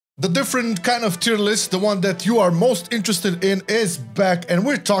The different kind of tier list, the one that you are most interested in, is back, and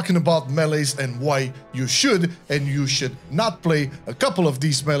we're talking about melees and why you should and you should not play a couple of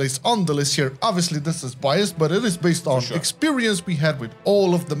these melees on the list here. Obviously, this is biased, but it is based on experience we had with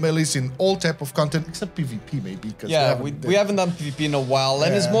all of the melees in all type of content, except PvP maybe. Yeah, we haven't done PvP in a while,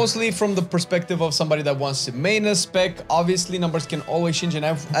 and it's mostly from the perspective of somebody that wants to main a spec. Obviously, numbers can always change, and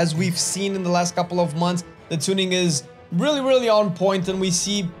as we've seen in the last couple of months, the tuning is really on point, and we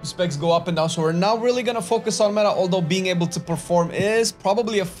see specs go up and down. So we're now really going to focus on meta, although being able to perform is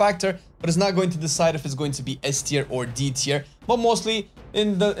probably a factor, but it's not going to decide if it's going to be S tier or D tier, but mostly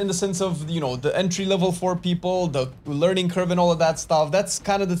in the sense of, you know, the entry level for people, the learning curve and all of that stuff. That's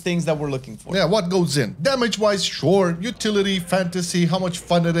kind of the things that we're looking for. Yeah, what goes in damage wise, sure, utility, fantasy, how much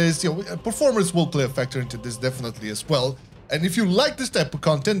fun it is, you know, performance will play a factor into this definitely as well. And if you like this type of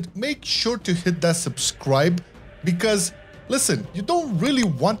content, make sure to hit that subscribe, because listen, you don't really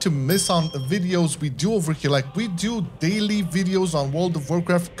want to miss on the videos we do over here. Like, we do daily videos on World of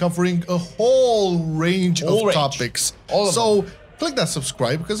Warcraft covering a whole range of topics. So click that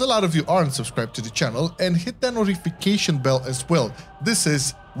subscribe, because a lot of you aren't subscribed to the channel, and hit that notification bell as well. This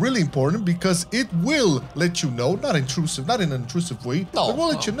is really important because it will let you know, not in an intrusive way, but will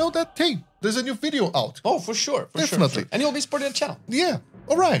let you know that, hey, there's a new video out. Oh, for sure. Definitely. And you'll be supporting the channel. Yeah,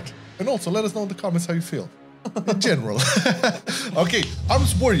 all right. And also let us know in the comments how you feel. In general. Okay,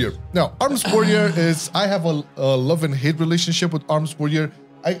 Arms Warrior. Now, Arms Warrior is, I have a love and hate relationship with Arms Warrior.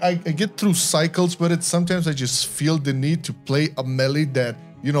 I get through cycles with it. Sometimes I just feel the need to play a melee that,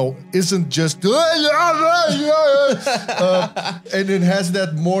 you know, isn't just and it has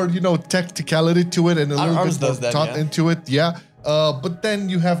that more, you know, tacticality to it and a little bit more thought into it. Yeah. But then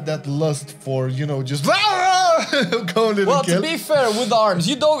you have that lust for, you know, just going in. Well, to be fair, with Arms,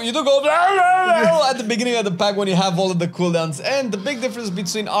 you do go at the beginning of the pack when you have all of the cooldowns. And the big difference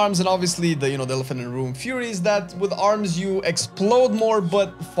between Arms and obviously the, you know, the Elephant in the Room Fury is that with Arms you explode more,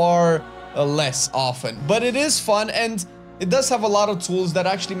 but far less often. But it is fun, and it does have a lot of tools that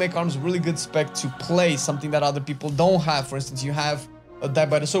actually make Arms really good spec to play, something that other people don't have. For instance, you have a Die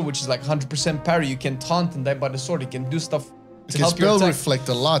by the Sword, which is like 100% parry. You can taunt and Die by the Sword. You can do stuff. You can spell reflect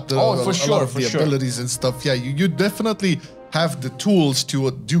a lot. For sure. The abilities and stuff. Yeah, you definitely have the tools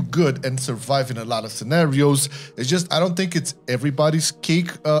to do good and survive in a lot of scenarios. It's just, I don't think it's everybody's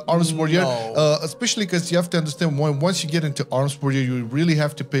cake, Arms Warrior. Especially because you have to understand, once you get into Arms Warrior, you really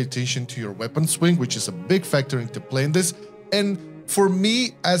have to pay attention to your weapon swing, which is a big factor into playing this. And for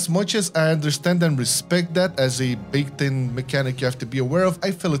me, as much as I understand and respect that as a baked-in mechanic you have to be aware of,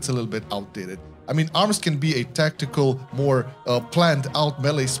 I feel it's a little bit outdated. I mean, Arms can be a tactical, more planned out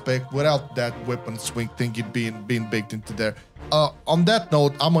melee spec without that weapon swing thingy being baked into there. On that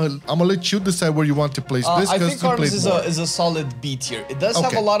note, I'm gonna let you decide where you want to place this. I think Arms is a solid B tier. It does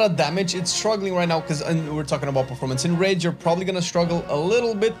have a lot of damage. It's struggling right now because we're talking about performance. In Rage, you're probably gonna struggle a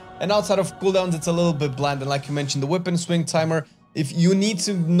little bit, and outside of cooldowns, it's a little bit bland. And like you mentioned, the weapon swing timer, if you need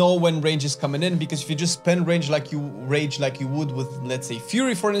to know when range is coming in, because if you just spend rage like you would with, let's say,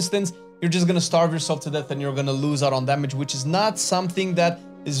 Fury, for instance, you're just gonna starve yourself to death and you're gonna lose out on damage, which is not something that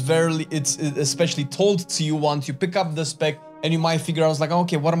is it's especially told to you once you pick up the spec, and you might figure out, like,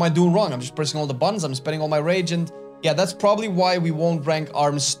 okay, what am I doing wrong? I'm just pressing all the buttons, I'm spending all my rage, and yeah, that's probably why we won't rank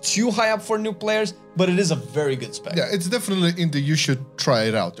Arms too high up for new players, but it is a very good spec. Yeah, it's definitely in the you should try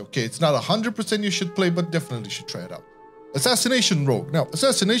it out, okay? It's not 100% you should play, but definitely should try it out. Assassination Rogue. Now,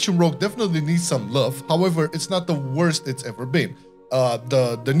 Assassination Rogue definitely needs some love. However, it's not the worst it's ever been.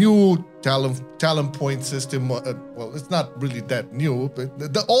 The new talent point system, well, it's not really that new, but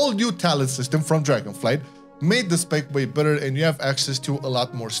the all new talent system from Dragonflight made the spec way better, and you have access to a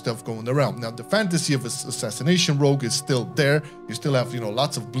lot more stuff going around. Now, the fantasy of Assassination Rogue is still there. You still have, you know,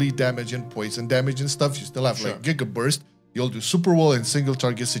 lots of bleed damage and poison damage and stuff. You still have like Giga Burst. You'll do super well in single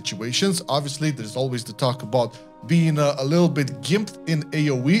target situations. Obviously, there's always the talk about being a little bit gimped in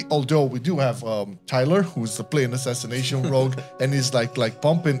AoE, although we do have Tyler, who's playing Assassination Rogue and is like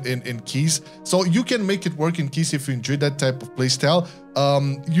pumping in keys. So you can make it work in keys if you enjoy that type of playstyle.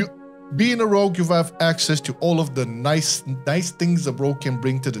 Being a rogue, you have access to all of the nice things a rogue can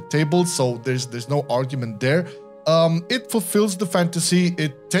bring to the table, so there's no argument there. It fulfills the fantasy.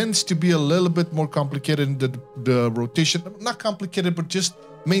 It tends to be a little bit more complicated in the rotation. Not complicated, but just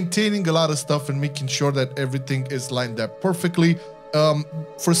maintaining a lot of stuff and making sure that everything is lined up perfectly.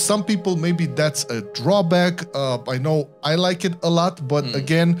 For some people, maybe that's a drawback. I know I like it a lot, but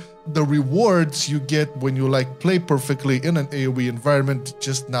again, the rewards you get when you like play perfectly in an AoE environment,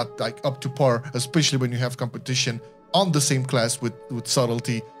 just not like up to par, especially when you have competition on the same class with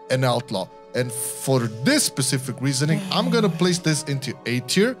Subtlety and Outlaw. And for this specific reasoning, I'm gonna place this into A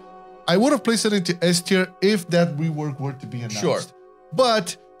tier. I would have placed it into S tier if that rework were to be announced. Sure.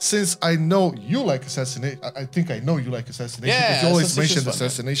 But since I know you like Assassination, I think I know you like Assassination. Yeah, because you always mention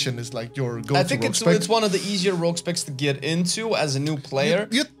Assassination is like your go-to I think it's one of the easier rogue specs to get into as a new player.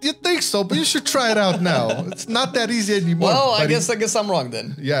 You think so, but you should try it out now. It's not that easy anymore. Well, I guess I'm wrong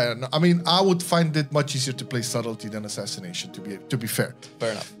then. Yeah, no, I mean, I would find it much easier to play Subtlety than Assassination, to be fair.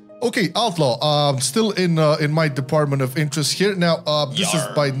 Fair enough. Okay, Outlaw, still in my department of interest here. Now, this is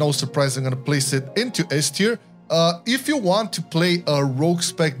by no surprise, I'm going to place it into S tier. If you want to play a rogue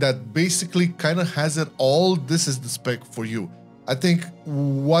spec that basically kind of has it all, this is the spec for you. I think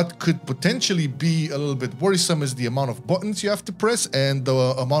what could potentially be a little bit worrisome is the amount of buttons you have to press and the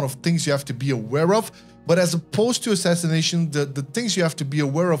amount of things you have to be aware of. But as opposed to Assassination, the things you have to be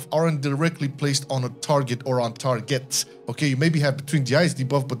aware of aren't directly placed on a target or on targets. Okay, you maybe have between the eyes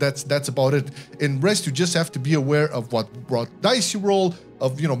debuff, but that's about it. In rest, you just have to be aware of what dice you roll,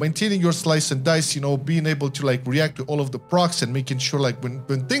 of, you know, maintaining your slice and dice, you know, being able to like react to all of the procs and making sure like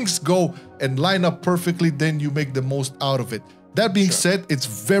when things go and line up perfectly, then you make the most out of it. That being said, it's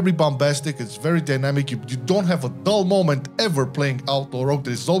very bombastic, it's very dynamic. You don't have a dull moment ever playing Outlaw Rogue.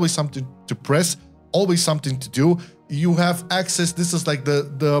 There's always something to press, always something to do. You have access. This is like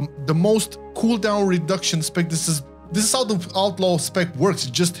the most cooldown reduction spec. This is how the Outlaw spec works.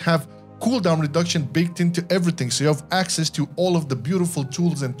 You just have cooldown reduction baked into everything, so you have access to all of the beautiful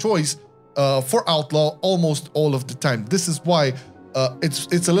tools and toys for Outlaw almost all of the time. This is why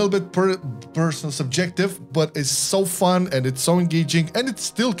it's a little bit personal subjective, but it's so fun and it's so engaging, and it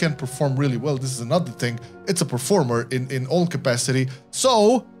still can perform really well. This is another thing. It's a performer in all capacity.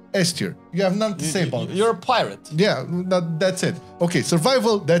 So S tier. You have nothing to say about it. You're a pirate. Yeah, that's it. Okay,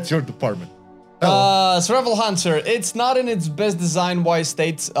 survival, that's your department. Survival Hunter, it's not in its best design-wise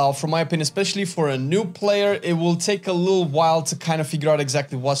state, from my opinion, especially for a new player. It will take a little while to kind of figure out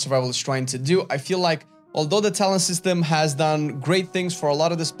exactly what survival is trying to do. I feel like, although the talent system has done great things for a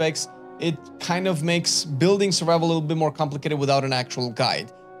lot of the specs, it kind of makes building survival a little bit more complicated without an actual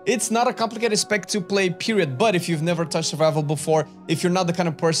guide. It's not a complicated spec to play, period, but if you've never touched survival before, if you're not the kind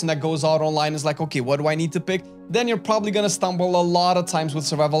of person that goes out online and is like, okay, what do I need to pick? Then you're probably gonna stumble a lot of times with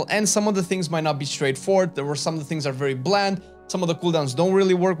survival, and some of the things might not be straightforward. There were some of the things are very bland, some of the cooldowns don't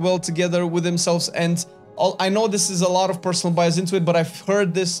really work well together with themselves, and I know this is a lot of personal bias into it, but I've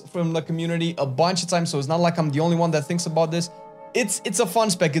heard this from the community a bunch of times, so it's not like I'm the only one that thinks about this. It's a fun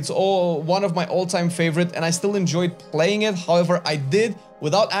spec. It's one of my all-time favorite, and I still enjoyed playing it. However, I did,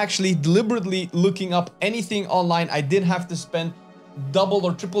 without actually deliberately looking up anything online, I did have to spend double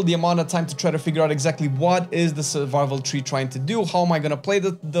or triple the amount of time to try to figure out exactly what is the survival tree trying to do, how am I gonna play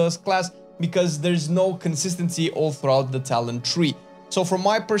this class, because there's no consistency all throughout the talent tree. So from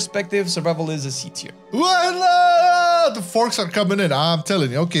my perspective, survival is a C tier. The forks are coming in, I'm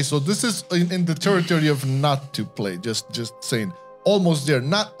telling you. Okay, so this is in the territory of not to play, just saying. Almost there,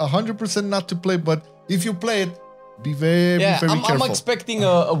 not 100% not to play, but if you play it, be very careful. I'm expecting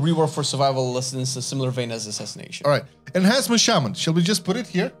a rework for survival in a similar vein as Assassination. All right, Enhancement Shaman. Shall we just put it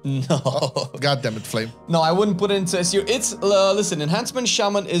here? No. Oh, God damn it, Flame. No, I wouldn't put it into S tier. It's, listen, Enhancement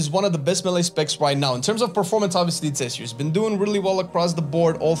Shaman is one of the best melee specs right now. In terms of performance, obviously it's S tier. It's been doing really well across the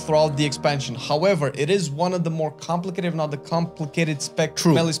board all throughout the expansion. However, it is one of the more complicated, if not the complicated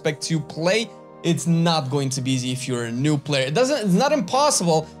melee spec to play. It's not going to be easy if you're a new player. It's not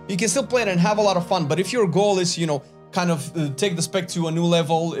impossible. You can still play it and have a lot of fun. But if your goal is, you know, kind of take the spec to a new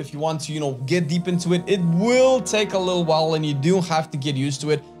level, if you want to, you know, get deep into it, it will take a little while and you do have to get used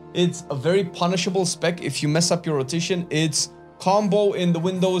to it. It's a very punishable spec. If you mess up your rotation, its combo in the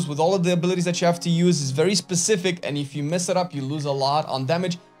windows with all of the abilities that you have to use is very specific, and if you mess it up, you lose a lot on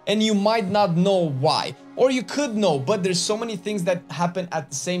damage. And you might not know why, or you could know, but there's so many things that happen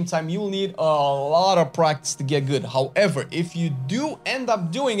at the same time. You'll need a lot of practice to get good. However, if you do end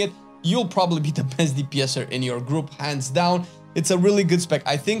up doing it, you'll probably be the best DPSer in your group, hands down. It's a really good spec.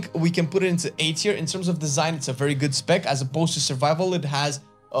 I think we can put it into A tier. In terms of design, it's a very good spec. As opposed to survival, it has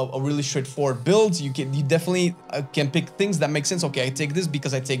a really straightforward build. You definitely can pick things that make sense. Okay, I take this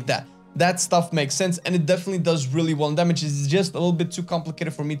because I take that. That stuff makes sense, and it definitely does really well in damage. It's just a little bit too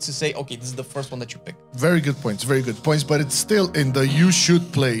complicated for me to say, okay, this is the first one that you pick. Very good points, but it's still in the you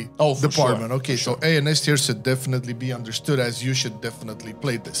should play department. Sure. Okay, so A and S tier should definitely be understood as you should definitely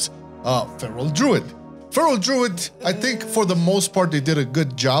play this. Feral Druid. I think for the most part they did a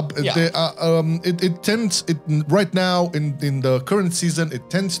good job. Yeah. Right now in the current season, it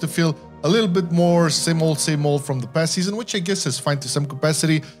tends to feel a little bit more same old from the past season, which I guess is fine to some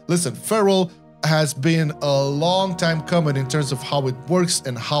capacity. Listen, Feral has been a long time coming in terms of how it works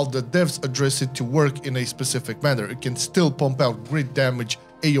and how the devs address it to work in a specific manner. It can still pump out great damage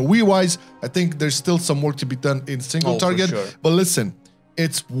AoE-wise. I think there's still some work to be done in single target. Sure. But listen,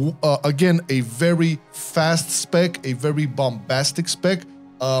 it's, again, a very fast spec, a very bombastic spec.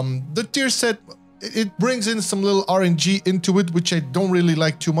 The tier set, it brings in some little RNG into it, which I don't really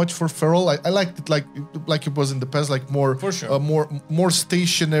like too much for Feral. I liked it like it was in the past, like more for sure. more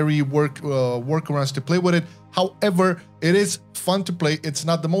stationary workarounds to play with it. However, it is fun to play. It's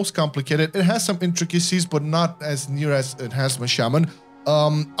not the most complicated. It has some intricacies, but not as near as Enhancement Shaman.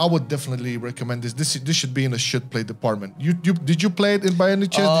 I would definitely recommend this. This should be in the should play department. Did you play it by any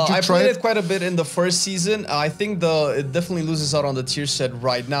chance? Did you try I played it quite a bit in the first season. I think it definitely loses out on the tier set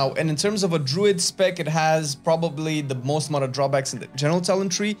right now. And in terms of a Druid spec, it has probably the most amount of drawbacks in the general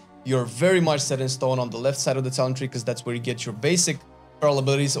talent tree. You're very much set in stone on the left side of the talent tree because that's where you get your basic Feral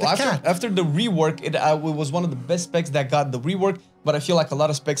abilities. So after the rework, it was one of the best specs that got the rework. But I feel like a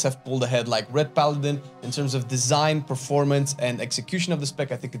lot of specs have pulled ahead, like Red Paladin, in terms of design, performance, and execution of the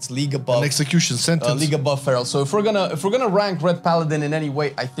spec. I think it's league above. An execution sentence. League above Feral. So if we're gonna rank Red Paladin in any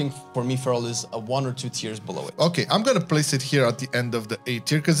way, I think for me Feral is a 1 or 2 tiers below it. Okay, I'm gonna place it here at the end of the A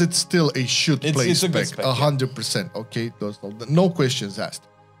tier because it's still a should play spec, 100%. Okay, no questions asked.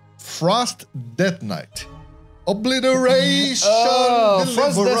 Frost Death Knight. Obliteration.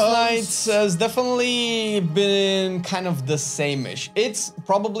 Frost Death Knight has definitely been kind of the same-ish. It's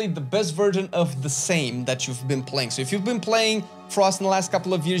probably the best version of the same that you've been playing. So if you've been playing Frost in the last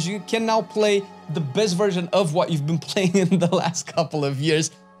couple of years, you can now play the best version of what you've been playing in the last couple of years.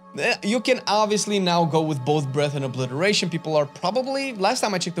 You can obviously now go with both Breath and Obliteration. People are probably, last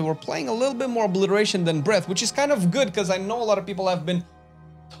time I checked, they were playing a little bit more Obliteration than Breath, which is kind of good because I know a lot of people have been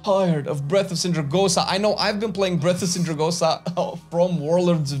tired of Breath of Sindragosa. I know I've been playing Breath of Sindragosa from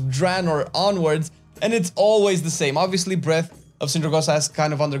Warlords of Draenor onwards, and it's always the same. Obviously, Breath of Sindragosa has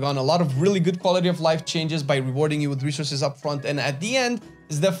kind of undergone a lot of really good quality of life changes by rewarding you with resources up front, and at the end,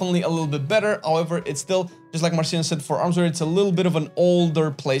 it's definitely a little bit better. However, it's still, just like Marcelian said, for Arms Warrior, it's a little bit of an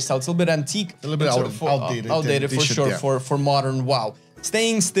older playstyle. It's a little bit antique. A little bit outdated for sure, yeah. for modern WoW.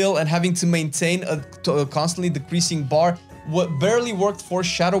 Staying still and having to maintain a constantly decreasing bar. What barely worked for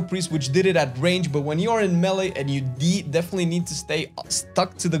Shadow Priest, which did it at range, but when you are in melee and you definitely need to stay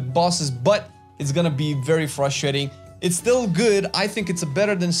stuck to the boss's butt, it's gonna be very frustrating. It's still good. I think it's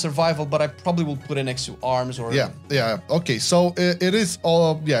better than Survival, but I probably will put it next to Arms or... Yeah. Okay, so it is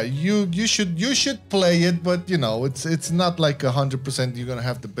all... Yeah, you should play it, but you know, it's not like 100% you're gonna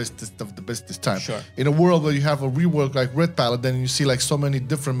have the bestest of the best this time. Sure. In a world where you have a rework like Red Paladin, and you see like so many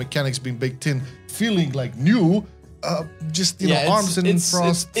different mechanics being baked in, feeling like new... just, you know, Arms and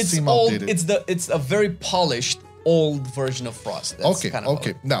Frost seem outdated. It's a very polished old version of Frost. That's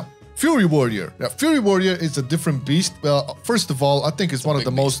okay. Now, Fury Warrior. Now, Fury Warrior is a different beast. First of all, I think it's one of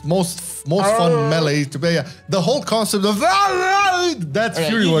the most fun melee to play. The whole concept of that's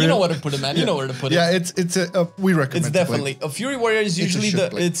Fury Warrior. You know where to put it, man. You know where to put it. Yeah, we recommend. It's definitely a Fury Warrior is usually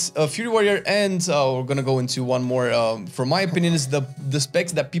it's a Fury Warrior, and we're gonna go into one more. For my opinion, is the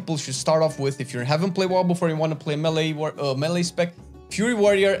specs that people should start off with if you haven't played WoW before. You want to play melee spec. Fury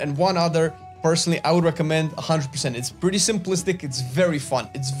Warrior and one other. Personally, I would recommend 100%. It's pretty simplistic, it's very fun,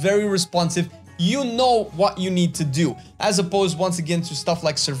 it's very responsive. You know what you need to do. As opposed, once again, to stuff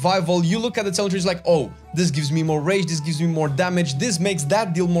like Survival, you look at the talent trees like, oh, this gives me more rage, this gives me more damage, this makes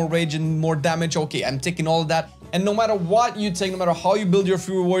that deal more rage and more damage. Okay, I'm taking all of that. And no matter what you take, no matter how you build your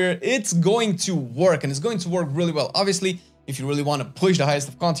Fury Warrior, it's going to work, and it's going to work really well. Obviously, if you really want to push the highest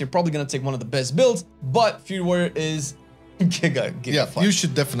of content, you're probably going to take one of the best builds, but Fury Warrior is... you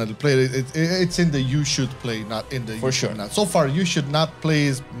should definitely play it. It's in the you should play, not in the for sure. Not. So far, you should not play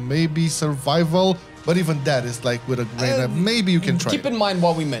is maybe Survival, but even that is like with a grain of maybe you can try. Keep in mind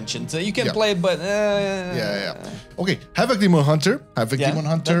what we mentioned. You can play it, but Okay, Havoc Demon Hunter,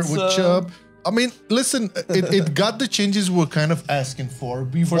 which I mean, listen, it got the changes we're kind of asking for.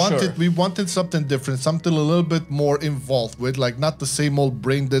 We wanted something different, something a little bit more involved with, like not the same old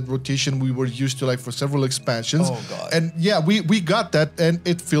brain dead rotation we were used to like for several expansions. Oh god. And yeah, we got that, and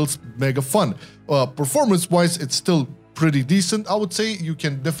it feels mega fun. Performance-wise, it's still pretty decent. I would say you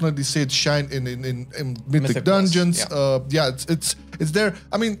can definitely see it shine in Mythic Dungeons. It's there.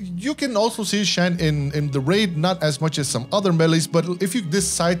 I mean, you can also see it shine in the raid, not as much as some other melees, but if you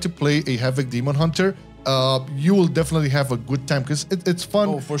decide to play a Havoc Demon Hunter, you will definitely have a good time because it's fun.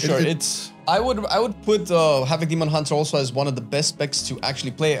 Oh, for sure. I would put Havoc Demon Hunter also as one of the best specs to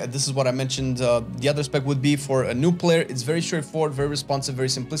actually play. This is what I mentioned. The other spec would be for a new player. It's very straightforward, very responsive, very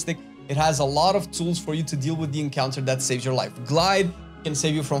simplistic. It has a lot of tools for you to deal with the encounter that saves your life. Glide can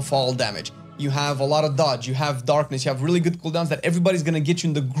save you from fall damage. You have a lot of dodge, you have darkness, you have really good cooldowns that everybody's gonna get you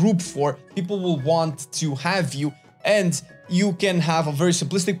in the group for. People will want to have you. And you can have a very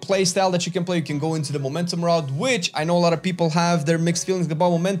simplistic playstyle that you can play. You can go into the momentum route, which I know a lot of people have their mixed feelings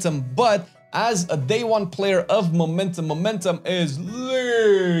about momentum, but as a day one player of momentum is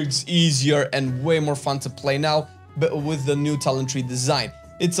leagues easier and way more fun to play now, but with the new talent tree design.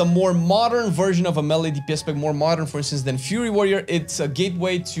 It's a more modern version of a melee DPS spec, more modern, for instance, than Fury Warrior. It's a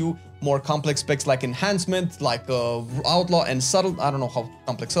gateway to more complex specs like Enhancement, like Outlaw and Subtle. I don't know how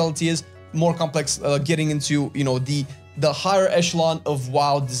complex Subtlety is. More complex, getting into, you know, the higher echelon of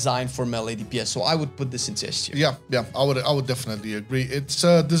WoW design for melee DPS. So I would put this into S tier. Yeah, I would definitely agree. It's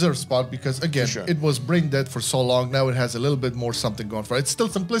a deserved spot because again, it was brain dead for so long. Now it has a little bit more something going for it. It's still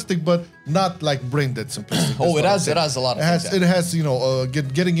simplistic, but not like brain dead simplistic. Oh, it has a lot of things. It has, you know,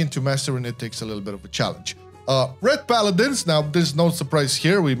 getting into mastering it takes a little bit of a challenge. Red Paladins, now there's no surprise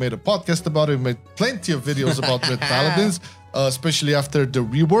here. We made a podcast about it. We made plenty of videos about Red Paladins. Especially after the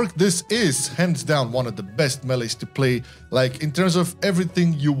rework. This is hands down one of the best melees to play, like in terms of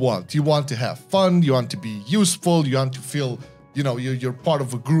everything you want. You want to have fun, you want to be useful, you want to feel, you know, you're part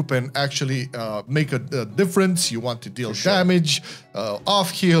of a group and actually make a difference. You want to deal damage, off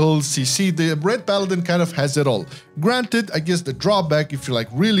heal, CC. The Red Paladin kind of has it all. Granted, I guess the drawback, if you like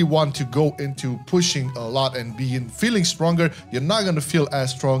really want to go into pushing a lot and feeling stronger, you're not going to feel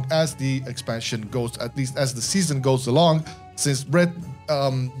as strong as the expansion goes, at least as the season goes along, since Red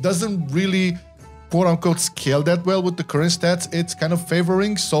doesn't really quote-unquote scale that well with the current stats. It's kind of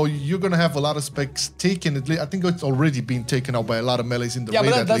favoring, so you're gonna have a lot of specs taken. I think it's already been taken out by a lot of melees in the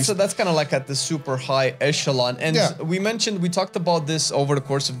raid, but that's kind of like at the super high echelon. And we talked about this over the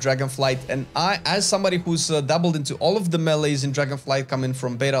course of Dragonflight, and I, as somebody who's dabbled into all of the melees in Dragonflight, coming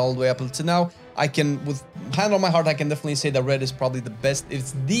from beta all the way up until now, I can, with hand on my heart, I can definitely say that Red is probably the best.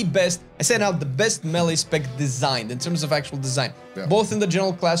 It's the best. I say now the best melee spec designed in terms of actual design. Both in the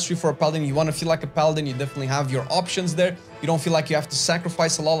general class tree for a paladin, you want to feel like a paladin, you definitely have your options there. You don't feel like you have to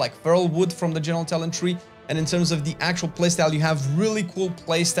sacrifice a lot like Feral would from the general talent tree. And in terms of the actual playstyle, you have really cool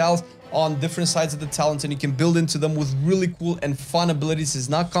playstyles on different sides of the talent, and you can build into them with really cool and fun abilities. It's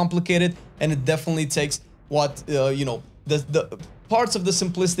not complicated, and it definitely takes what you know, the parts of the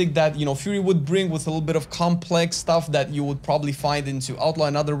simplistic that, you know, Fury would bring with a little bit of complex stuff that you would probably find into Outlaw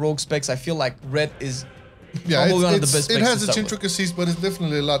and other rogue specs. I feel like Red is probably one of the best specs. It has its intricacies, but it's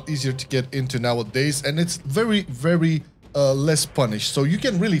definitely a lot easier to get into nowadays, and it's very, very less punished. So you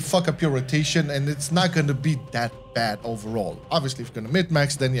can really fuck up your rotation, and it's not going to be that bad overall. Obviously, if you're going to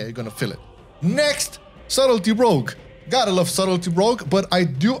mid-max, then yeah, you're going to feel it. Next, Subtlety Rogue. Gotta love Subtlety Rogue, but I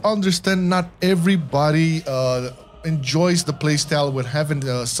do understand not everybody enjoys the playstyle with having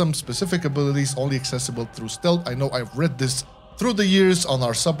some specific abilities only accessible through stealth. I know I've read this through the years on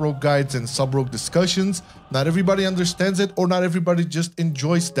our sub-rogue guides and sub-rogue discussions. Not everybody understands it, or not everybody just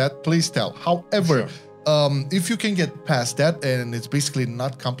enjoys that playstyle. However, if you can get past that, and it's basically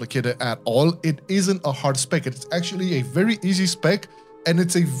not complicated at all, it isn't a hard spec. It's actually a very easy spec, and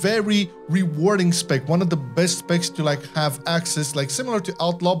it's a very rewarding spec. One of the best specs to like have access, like similar to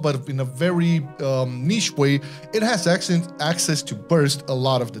Outlaw, but in a very niche way. It has access to burst a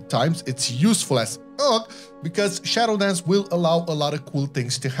lot of the times. It's useful as fuck because Shadow Dance will allow a lot of cool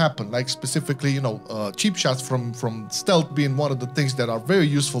things to happen. Like specifically, you know, cheap shots from stealth being one of the things that are very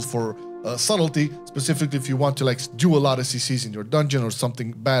useful for subtlety, specifically if you want to like do a lot of CCs in your dungeon or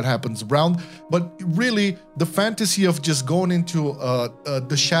something bad happens around. But really, the fantasy of just going into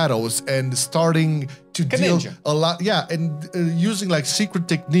the shadows and starting to deal a lot, and using like secret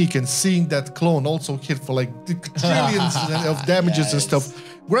technique and seeing that clone also hit for like trillions of damages and stuff.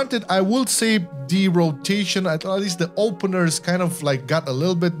 Granted, I will say the rotation, at least the openers, kind of like got a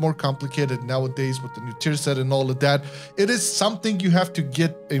little bit more complicated nowadays with the new tier set and all of that. It is something you have to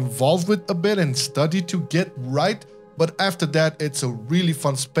get involved with a bit and study to get right. But after that, it's a really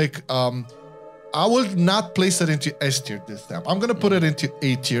fun spec. I will not place it into S tier this time. I'm gonna put it into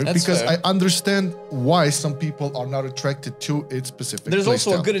A tier because I understand why some people are not attracted to its specific. There's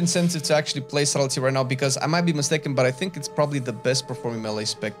also a good incentive to actually play subtlety right now, because I might be mistaken, but I think it's probably the best performing melee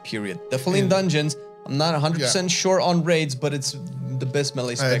spec, period. Definitely in dungeons. I'm not 100% sure on raids, but it's the best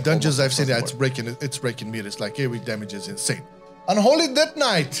melee spec. Dungeons, I've seen that it's breaking meters. Like AoE damage is insane. Unholy Death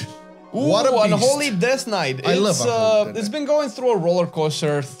Knight. What a beast. Unholy Death Knight. I love Unholy Death Knight. It's been going through a roller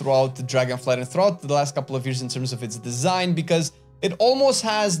coaster throughout the Dragonflight and throughout the last couple of years in terms of its design, because it almost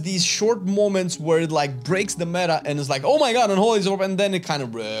has these short moments where it like breaks the meta and it's like, oh my god, Unholy's over, and then it kind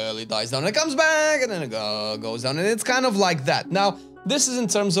of really dies down and it comes back and then it goes down, and it's kind of like that. Now, this is in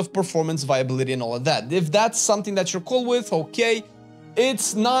terms of performance, viability, and all of that. If that's something that you're cool with, okay.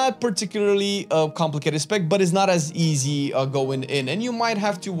 It's not particularly a complicated spec, but it's not as easy going in, and you might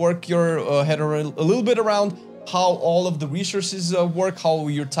have to work your head a little bit around how all of the resources work, how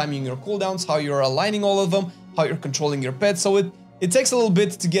you're timing your cooldowns, how you're aligning all of them, how you're controlling your pets. So it takes a little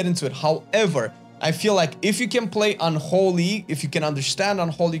bit to get into it. However, I feel like if you can play Unholy, if you can understand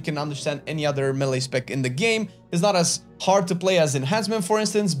Unholy, you can understand any other melee spec in the game. It's not as hard to play as Enhancement, for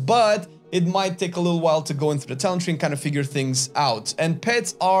instance, but it might take a little while to go into the talent tree and kind of figure things out. And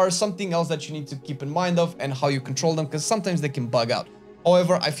pets are something else that you need to keep in mind of, and how you control them, because sometimes they can bug out.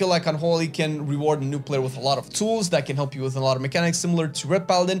 However, I feel like Unholy can reward a new player with a lot of tools that can help you with a lot of mechanics, similar to Red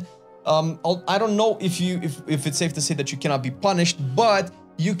Paladin. I don't know if it's safe to say that you cannot be punished, but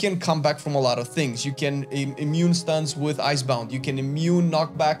you can come back from a lot of things. You can immune stuns with Icebound. You can immune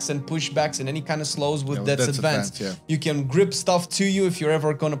knockbacks and pushbacks and any kind of slows with Death's Advance. Yeah. You can grip stuff to you if you're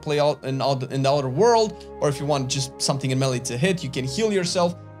ever going to play out in the outer world, or if you want just something in melee to hit. You can heal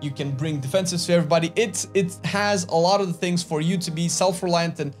yourself. You can bring defensives to everybody. It has a lot of the things for you to be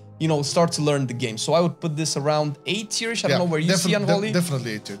self-reliant and, you know, start to learn the game. So I would put this around 8 tierish. I don't know where you see Unholy.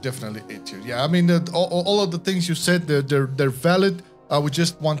 Definitely 8 tier. Definitely 8 tier. Yeah, I mean, all of the things you said, they're valid. I would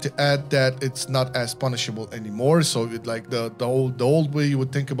just want to add that it's not as punishable anymore. So like the old way you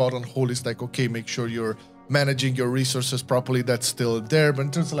would think about Unholy is like, okay, make sure you're managing your resources properly. That's still there. But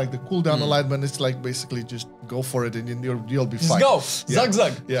in terms of like the cooldown alignment, it's like basically just go for it and you'll be fine. Just go. Zug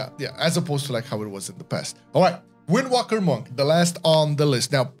zug. Yeah. As opposed to like how it was in the past. All right. Windwalker Monk, the last on the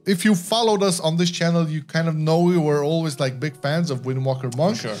list. Now, if you followed us on this channel, you kind of know we were always like big fans of Windwalker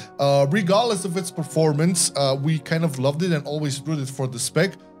Monk. For sure. Regardless of its performance, we kind of loved it and always rooted for the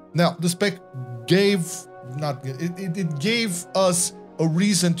spec. Now, the spec gave us a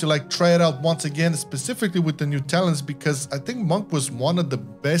reason to like try it out once again, specifically with the new talents, because I think Monk was one of the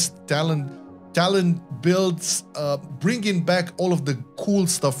best talent builds, bringing back all of the cool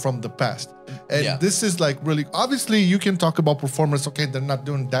stuff from the past. And this is like really, obviously you can talk about performance. Okay, they're not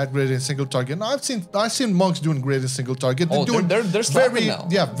doing that great in single target. No, I've seen monks doing great in single target. They're doing they're very now.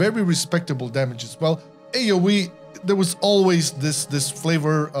 Very respectable damage as well. AoE, there was always this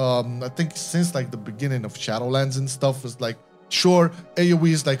flavor. I think since like the beginning of Shadowlands and stuff, was like, sure, AoE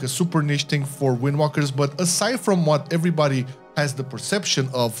is like a super niche thing for Windwalkers, but aside from what everybody has the perception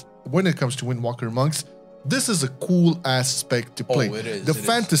of when it comes to Windwalker Monks, this is a cool aspect to play. Oh, it is. The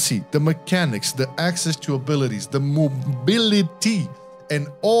fantasy, the mechanics, the access to abilities, the mobility, and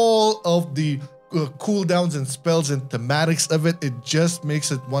all of the cooldowns and spells and thematics of it, it just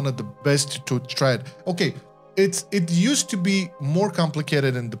makes it one of the best to try it. Okay, it used to be more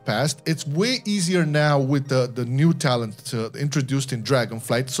complicated in the past. It's way easier now with the new talent introduced in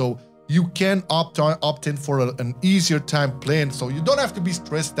Dragonflight, so you can opt in for an easier time playing, so you don't have to be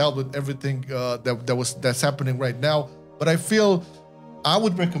stressed out with everything that's happening right now. But I feel I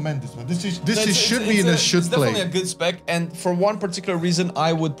would recommend this one. This should be in a should play. It's definitely a good spec, and for one particular reason,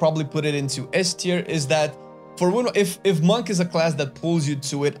 I would probably put it into S tier. Is that if Monk is a class that pulls you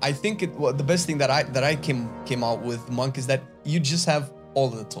to it, I think the best thing that I came out with Monk is that you just have all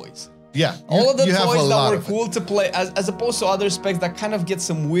of the toys. Yeah, all of the toys that were cool to play, as opposed to other specs that kind of get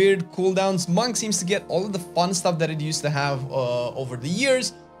some weird cooldowns. Monk seems to get all of the fun stuff that it used to have over the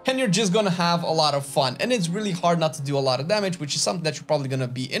years, and you're just gonna have a lot of fun. And it's really hard not to do a lot of damage, which is something that you're probably gonna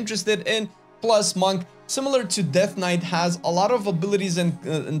be interested in. Plus, Monk, similar to Death Knight, has a lot of abilities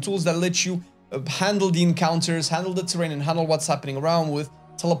and tools that let you handle the encounters, handle the terrain, and handle what's happening around with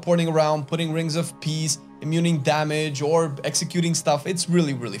teleporting around, putting Rings of Peace, immuning damage, or executing stuff. It's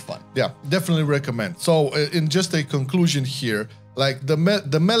really, really fun. Yeah, definitely recommend. So in just a conclusion here, like the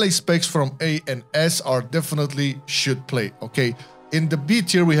melee specs from A and S are definitely should play, okay? In the B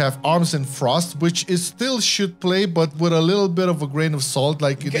tier, we have Arms and Frost, which is still should play, but with a little bit of a grain of salt.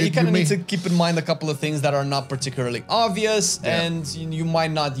 Like you kind of need to keep in mind a couple of things that are not particularly obvious, and you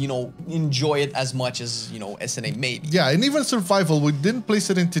might not, enjoy it as much as, SNA maybe. Yeah, and even Survival, we didn't place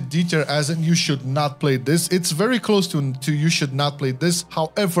it into D tier as in you should not play this. It's very close to you should not play this.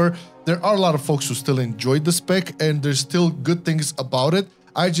 However, there are a lot of folks who still enjoyed the spec, and there's still good things about it.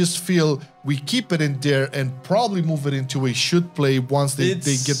 I just feel we keep it in there and probably move it into a should play once they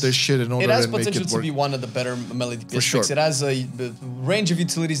get their shit in order and make it work. It has potential to be one of the better melee DPS specs. It has a range of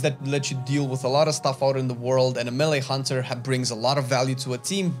utilities that let you deal with a lot of stuff out in the world, and a melee hunter brings a lot of value to a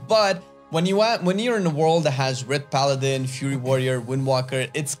team. But when you're in a world that has Red Paladin, Fury Warrior, Windwalker,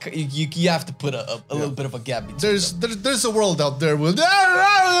 you have to put a little bit of a gap between there's a world out there with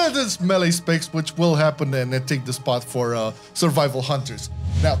this melee specs which will happen and take the spot for survival hunters.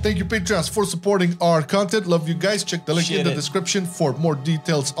 Now, thank you, Patreons, for supporting our content. Love you guys. Check the link in the description for more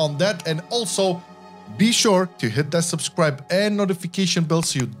details on that. And also, be sure to hit that subscribe and notification bell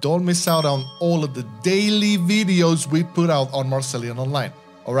so you don't miss out on all of the daily videos we put out on MarcelianOnline.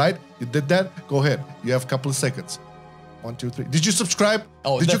 All right, you did that. Go ahead. You have a couple of seconds. 1, 2, 3. Did you subscribe?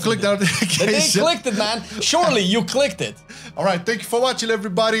 Oh, did you click that notification? They clicked it, man. Surely you clicked it. All right, thank you for watching,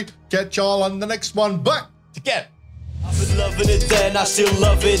 everybody. Catch y'all on the next one. Bye. Take care. I've been loving it then, I still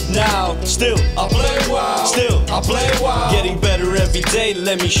love it now. Still, I play WoW. Still, I play WoW. Getting better every day,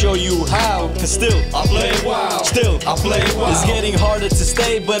 let me show you how. Cause still, I play WoW. Still, I play WoW. It's getting harder to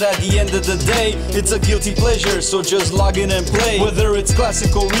stay, but at the end of the day, it's a guilty pleasure, so just log in and play. Whether it's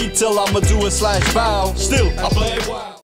classic or retail, I'ma do a /bow. Still, I play WoW.